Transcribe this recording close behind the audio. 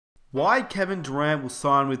Why Kevin Durant will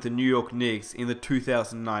sign with the New York Knicks in the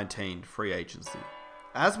 2019 free agency.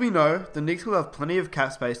 As we know, the Knicks will have plenty of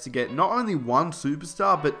cap space to get not only one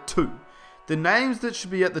superstar, but two. The names that should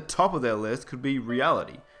be at the top of their list could be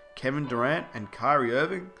reality: Kevin Durant and Kyrie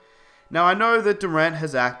Irving. Now, I know that Durant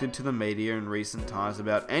has acted to the media in recent times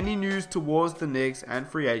about any news towards the Knicks and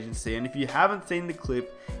free agency, and if you haven't seen the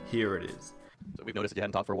clip, here it is. So we've noticed that you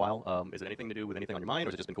hadn't talked for a while. Is it anything to do with anything on your mind, or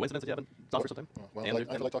is it just been coincidence that you haven't talked for something? Well, I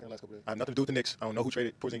feel like talking the last couple of days. I have nothing to do with the Knicks. I don't know who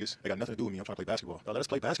traded Porzingis. They got nothing to do with me. I'm trying to play basketball. Let us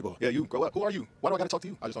play basketball. Yeah, you grow up. Who are you? Why do I got to talk to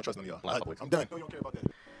you? I just don't trust none of y'all. I'm done. No, you don't care about that.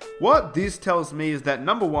 What this tells me is that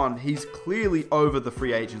number one, he's clearly over the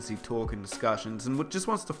free agency talk and discussions and just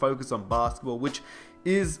wants to focus on basketball, which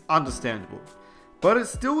is understandable. But it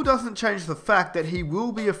still doesn't change the fact that he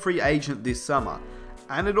will be a free agent this summer.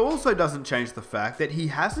 And it also doesn't change the fact that he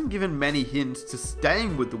hasn't given many hints to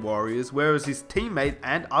staying with the Warriors, whereas his teammate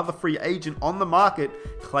and other free agent on the market,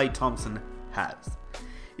 Klay Thompson, has.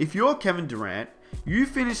 If you're Kevin Durant, you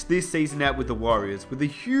finish this season out with the Warriors with a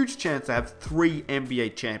huge chance to have 3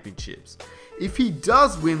 NBA championships. If he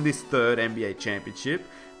does win this 3rd NBA championship,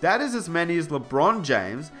 that is as many as LeBron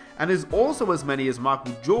James and is also as many as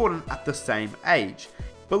Michael Jordan at the same age.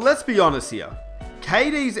 But let's be honest here.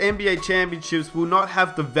 KD's NBA championships will not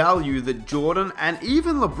have the value that Jordan and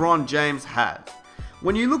even LeBron James have.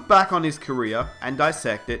 When you look back on his career and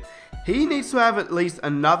dissect it, he needs to have at least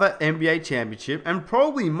another NBA championship and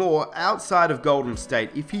probably more outside of Golden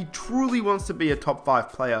State if he truly wants to be a top 5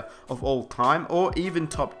 player of all time or even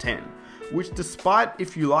top 10, which, despite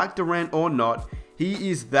if you like Durant or not,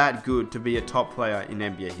 he is that good to be a top player in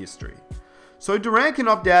NBA history. So Durant can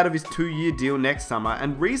opt out of his 2-year deal next summer,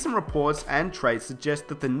 and recent reports and trades suggest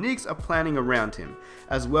that the Knicks are planning around him,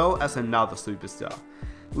 as well as another superstar.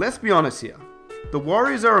 Let's be honest here. The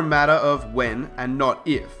Warriors are a matter of when and not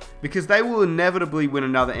if, because they will inevitably win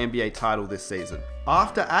another NBA title this season.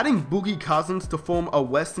 After adding Boogie Cousins to form a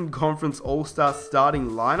Western Conference All-Star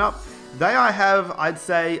starting lineup, they have, I'd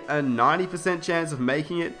say, a 90% chance of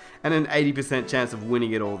making it and an 80% chance of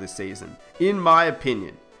winning it all this season, in my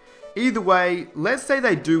opinion. Either way, let's say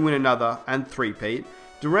they do win another and three-peat,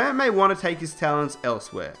 Durant may want to take his talents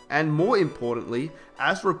elsewhere, and more importantly,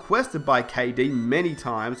 as requested by KD many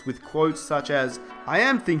times with quotes such as, "I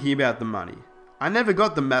am thinking about the money. I never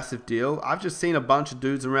got the massive deal. I've just seen a bunch of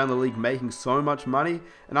dudes around the league making so much money,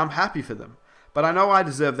 and I'm happy for them. But I know I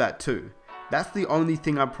deserve that too. That's the only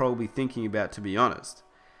thing I'm probably thinking about, to be honest."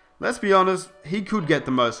 Let's be honest, he could get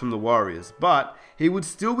the most from the Warriors, but he would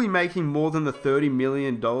still be making more than the $30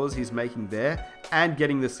 million he's making there and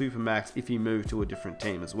getting the Supermax if he moved to a different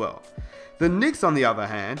team as well. The Knicks, on the other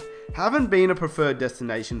hand, haven't been a preferred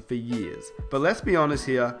destination for years, but let's be honest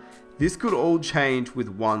here, this could all change with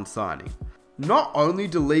one signing. Not only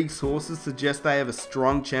do league sources suggest they have a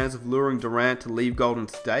strong chance of luring Durant to leave Golden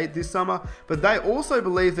State this summer, but they also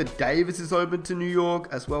believe that Davis is open to New York,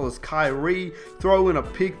 as well as Kyrie. Throw in a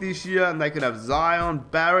pick this year and they could have Zion,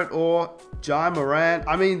 Barrett, or Ja Morant.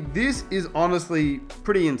 I mean, this is honestly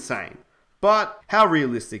pretty insane. But how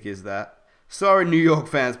realistic is that? Sorry, New York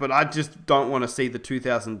fans, but I just don't want to see the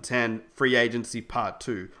 2010 free agency part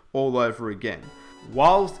 2 all over again.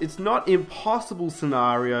 Whilst it's not impossible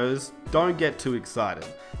scenarios, don't get too excited.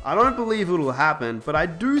 I don't believe it'll happen, but I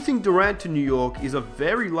do think Durant to New York is a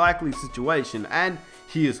very likely situation, and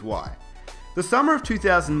here's why. The summer of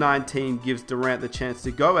 2019 gives Durant the chance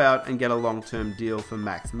to go out and get a long-term deal for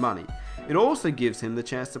max money. It also gives him the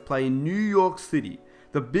chance to play in New York City,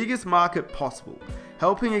 the biggest market possible,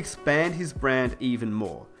 helping expand his brand even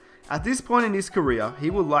more. At this point in his career, he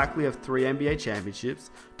will likely have 3 NBA championships,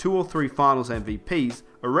 2 or 3 finals MVPs,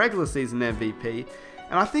 a regular season MVP,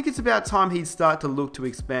 and I think it's about time he'd start to look to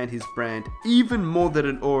expand his brand even more than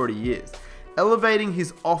it already is, elevating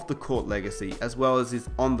his off-the-court legacy as well as his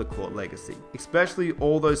on-the-court legacy, especially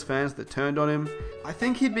all those fans that turned on him. I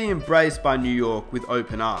think he'd be embraced by New York with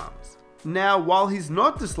open arms. Now, while he's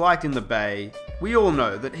not disliked in the Bay, we all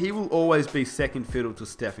know that he will always be second fiddle to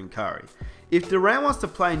Stephen Curry. If Durant wants to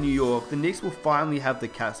play in New York, the Knicks will finally have the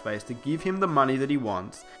cap space to give him the money that he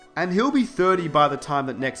wants, and he'll be 30 by the time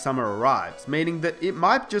that next summer arrives, meaning that it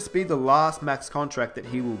might just be the last max contract that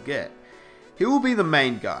he will get. He will be the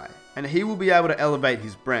main guy, and he will be able to elevate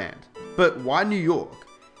his brand. But why New York?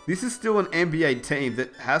 This is still an NBA team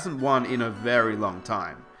that hasn't won in a very long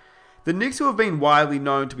time. The Knicks, who have been widely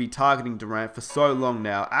known to be targeting Durant for so long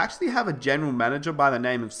now, actually have a general manager by the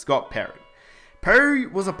name of Scott Perry. Perry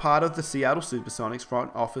was a part of the Seattle Supersonics front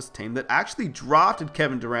office team that actually drafted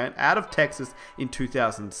Kevin Durant out of Texas in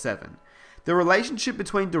 2007. The relationship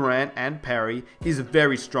between Durant and Perry is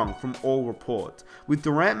very strong from all reports, with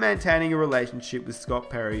Durant maintaining a relationship with Scott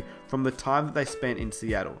Perry from the time that they spent in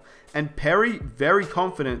Seattle, and Perry very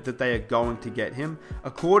confident that they are going to get him,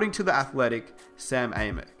 according to the Athletic Sam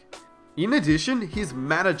Amick. In addition, his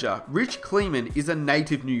manager, Rich Kleiman, is a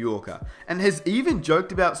native New Yorker, and has even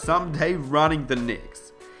joked about someday running the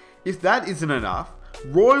Knicks. If that isn't enough,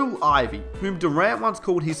 Royal Ivey, whom Durant once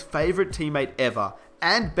called his favourite teammate ever,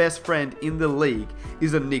 and best friend in the league,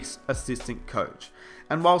 is a Knicks assistant coach.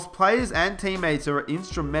 And whilst players and teammates are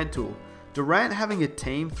instrumental, Durant having a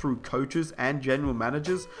team through coaches and general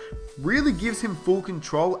managers really gives him full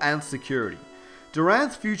control and security.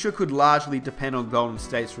 Durant's future could largely depend on Golden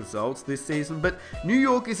State's results this season, but New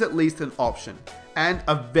York is at least an option, and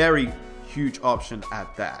a very huge option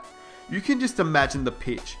at that. You can just imagine the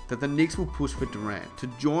pitch that the Knicks will push for Durant to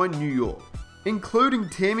join New York, including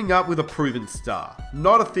teaming up with a proven star,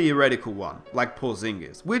 not a theoretical one like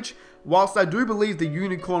Porzingis, which, whilst I do believe the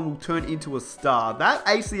unicorn will turn into a star, that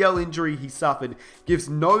ACL injury he suffered gives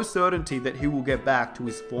no certainty that he will get back to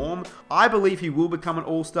his form. I believe he will become an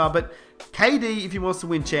all-star, but KD, if he wants to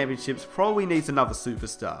win championships, probably needs another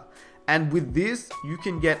superstar. And with this, you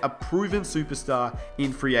can get a proven superstar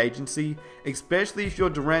in free agency, especially if you're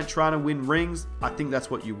Durant trying to win rings. I think that's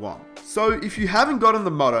what you want. So if you haven't gotten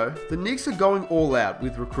the motto, the Knicks are going all out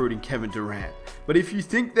with recruiting Kevin Durant. But if you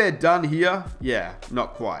think they're done here, yeah,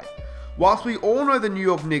 not quite. Whilst we all know the New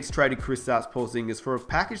York Knicks traded Kristaps Porzingis for a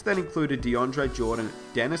package that included DeAndre Jordan,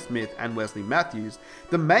 Dennis Smith, and Wesley Matthews,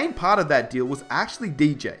 the main part of that deal was actually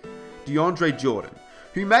DeAndre Jordan,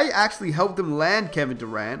 who may actually help them land Kevin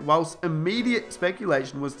Durant. Whilst immediate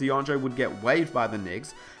speculation was DeAndre would get waived by the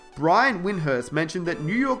Knicks, Brian Windhorst mentioned that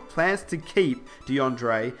New York plans to keep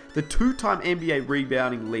DeAndre, the two-time NBA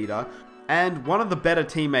rebounding leader and one of the better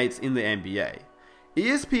teammates in the NBA.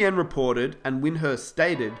 ESPN reported, and Windhorst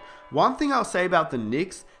stated, "One thing I'll say about the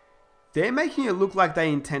Knicks, they're making it look like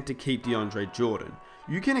they intend to keep DeAndre Jordan.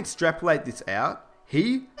 You can extrapolate this out.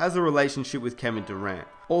 He has a relationship with Kevin Durant.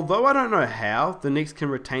 Although I don't know how the Knicks can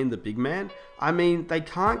retain the big man, I mean, they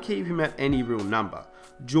can't keep him at any real number.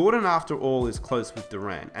 Jordan, after all, is close with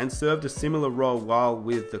Durant and served a similar role while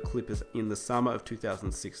with the Clippers in the summer of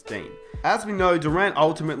 2016. As we know, Durant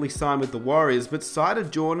ultimately signed with the Warriors, but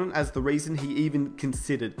cited Jordan as the reason he even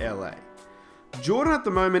considered LA. Jordan at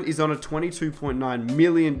the moment is on a $22.9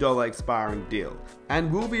 million expiring deal and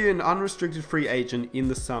will be an unrestricted free agent in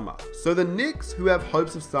the summer. So the Knicks, who have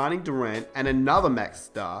hopes of signing Durant and another max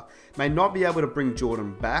star, may not be able to bring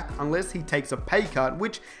Jordan back unless he takes a pay cut,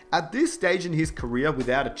 which at this stage in his career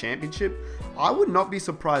without a championship, I would not be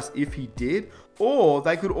surprised if he did. Or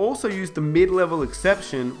they could also use the mid-level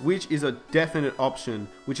exception, which is a definite option,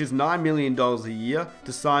 which is $9 million a year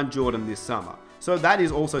to sign Jordan this summer. So that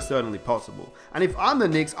is also certainly possible. And if I'm the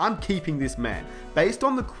Knicks, I'm keeping this man. Based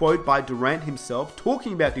on the quote by Durant himself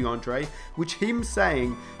talking about DeAndre, which him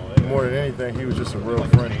saying, more than anything, he was just a real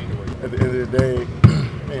friend. At the end of the day,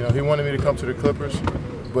 he wanted me to come to the Clippers,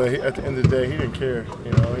 but at the end of the day, he didn't care. He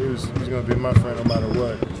was going to be my friend no matter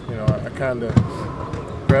what. I kind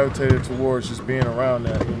of gravitated towards just being around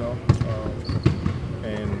that,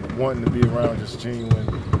 and wanting to be around just genuine,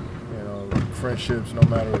 friendships, no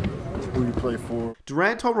matter who you play for.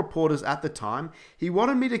 Durant told reporters at the time, he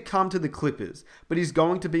wanted me to come to the Clippers, but he's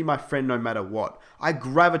going to be my friend no matter what. I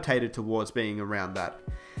gravitated towards being around that.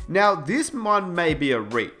 Now, this one may be a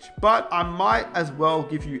reach, but I might as well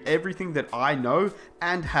give you everything that I know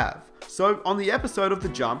and have. So, on the episode of The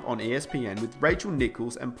Jump on ESPN with Rachel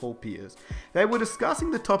Nichols and Paul Pierce, they were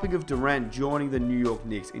discussing the topic of Durant joining the New York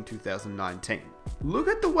Knicks in 2019. Look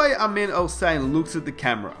at the way Amin El-Sain looks at the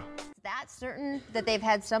camera. That certain that they've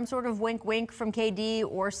had some sort of wink from KD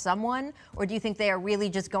or someone, or do you think they are really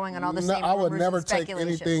just going on all the same rumors? I would never take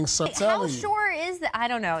anything. How sure is that? I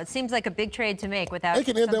don't know. It seems like a big trade to make without. They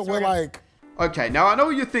can end up with like. Okay, now I know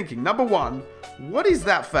what you're thinking. Number one, what is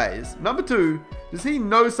that phase? Number two, does he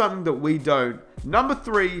know something that we don't? Number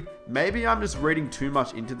three, maybe I'm just reading too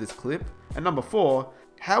much into this clip. And number four,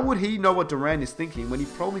 how would he know what Durant is thinking when he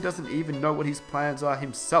probably doesn't even know what his plans are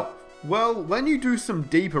himself? Well, when you do some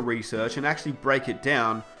deeper research and actually break it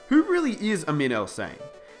down, who really is Amin El-Sain?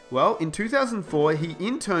 Well, in 2004, he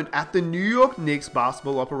interned at the New York Knicks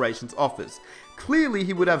basketball operations office. Clearly,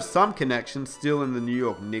 he would have some connections still in the New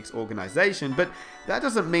York Knicks organization, but that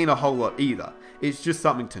doesn't mean a whole lot either. It's just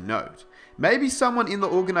something to note. Maybe someone in the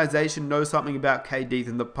organization knows something about KD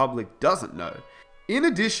that the public doesn't know. In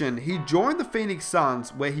addition, he joined the Phoenix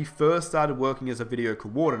Suns where he first started working as a video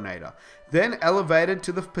coordinator, then elevated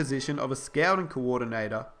to the position of a scouting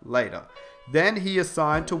coordinator later. Then he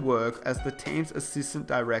assigned to work as the team's assistant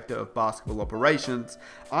director of basketball operations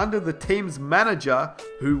under the team's manager,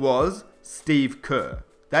 who was Steve Kerr.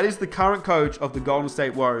 That is the current coach of the Golden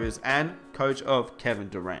State Warriors and coach of Kevin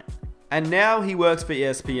Durant. And now he works for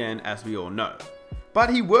ESPN, as we all know.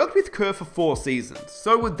 But he worked with Kerr for 4 seasons,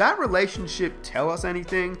 so would that relationship tell us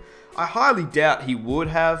anything? I highly doubt he would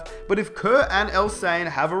have, but if Kerr and Elsain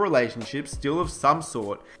have a relationship still of some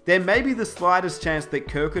sort, there may be the slightest chance that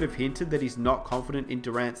Kerr could have hinted that he's not confident in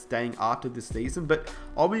Durant staying after this season, but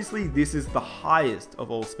obviously this is the highest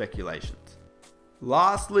of all speculations.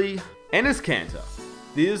 Lastly, Enes Kanter.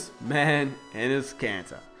 This man, Enes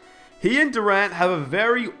Kanter. He and Durant have a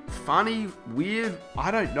very funny, weird, I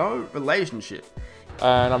don't know, relationship.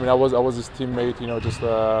 And I mean, I was his teammate, you know, just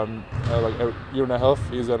like a year and a half.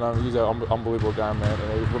 He's an unbelievable guy, man.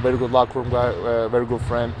 And he's a very good locker room guy, very good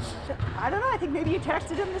friend. I don't know. I think maybe you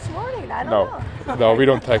texted him this morning. I don't know. No, we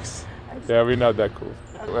don't text. Yeah, we're not that cool.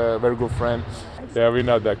 Very good friend. Yeah, we're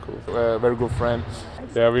not that cool. Very good friend.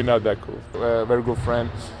 Yeah, we're not that cool. Very good friend.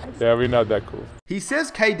 Yeah, we're not that cool. He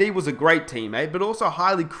says KD was a great teammate, but also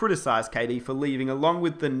highly criticized KD for leaving, along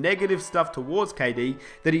with the negative stuff towards KD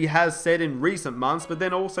that he has said in recent months, but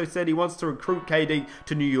then also said he wants to recruit KD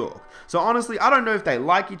to New York. So honestly, I don't know if they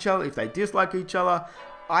like each other, if they dislike each other.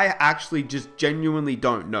 I actually just genuinely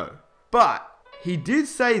don't know. But he did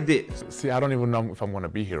say this. See, I don't even know if I'm going to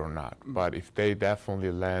be here or not, but if they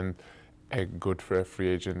definitely land a good free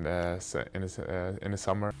agent in the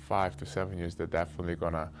summer, 5 to 7 years, they're definitely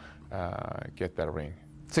going to get that ring.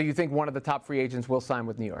 So you think one of the top free agents will sign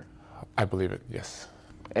with New York? I believe it, yes.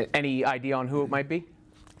 Any idea on who it might be?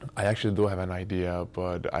 I actually do have an idea,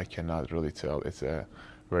 but I cannot really tell. It's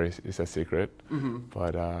a secret,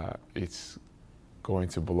 but it's going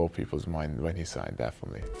to blow people's mind when he signed,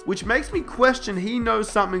 definitely. Which makes me question he knows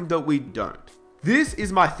something that we don't. This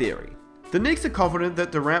is my theory. The Knicks are confident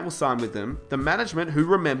that Durant will sign with them. The management, who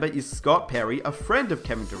remember is Scott Perry, a friend of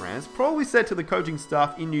Kevin Durant's, probably said to the coaching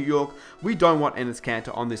staff in New York, we don't want Enes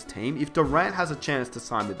Kanter on this team if Durant has a chance to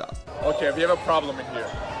sign with us. Okay, we have a problem in here.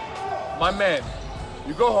 My man,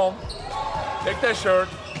 you go home, take that shirt,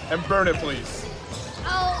 and burn it, please.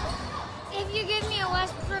 Oh, if you give me a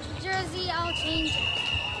Westbrook jersey, I'll change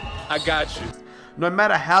it. I got you. No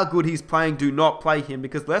matter how good he's playing, do not play him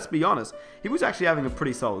because let's be honest, he was actually having a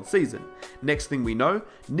pretty solid season. Next thing we know,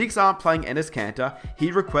 Knicks aren't playing Enes Kanter,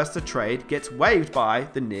 he requests a trade, gets waived by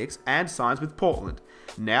the Knicks and signs with Portland.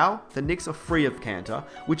 Now, the Knicks are free of Kanter,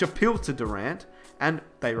 which appeals to Durant, and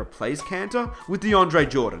they replace Kanter with DeAndre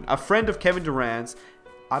Jordan, a friend of Kevin Durant's.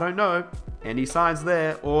 I don't know, and he signs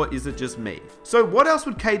there, or is it just me? So what else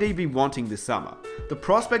would KD be wanting this summer? The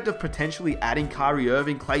prospect of potentially adding Kyrie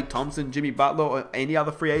Irving, Klay Thompson, Jimmy Butler, or any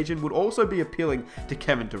other free agent would also be appealing to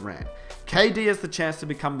Kevin Durant. KD has the chance to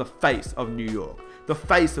become the face of New York, the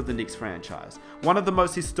face of the Knicks franchise, one of the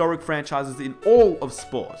most historic franchises in all of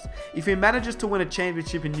sports. If he manages to win a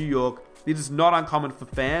championship in New York, it is not uncommon for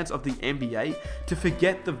fans of the NBA to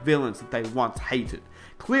forget the villains that they once hated.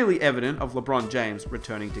 Clearly evident of LeBron James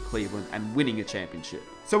returning to Cleveland and winning a championship.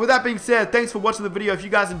 So with that being said, thanks for watching the video. If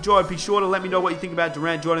you guys enjoyed, be sure to let me know what you think about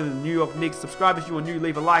Durant joining the New York Knicks. Subscribe if you are new,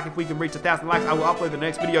 leave a like. If we can reach 1,000 likes, I will upload the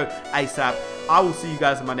next video ASAP. I will see you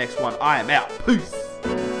guys in my next one. I am out. Peace.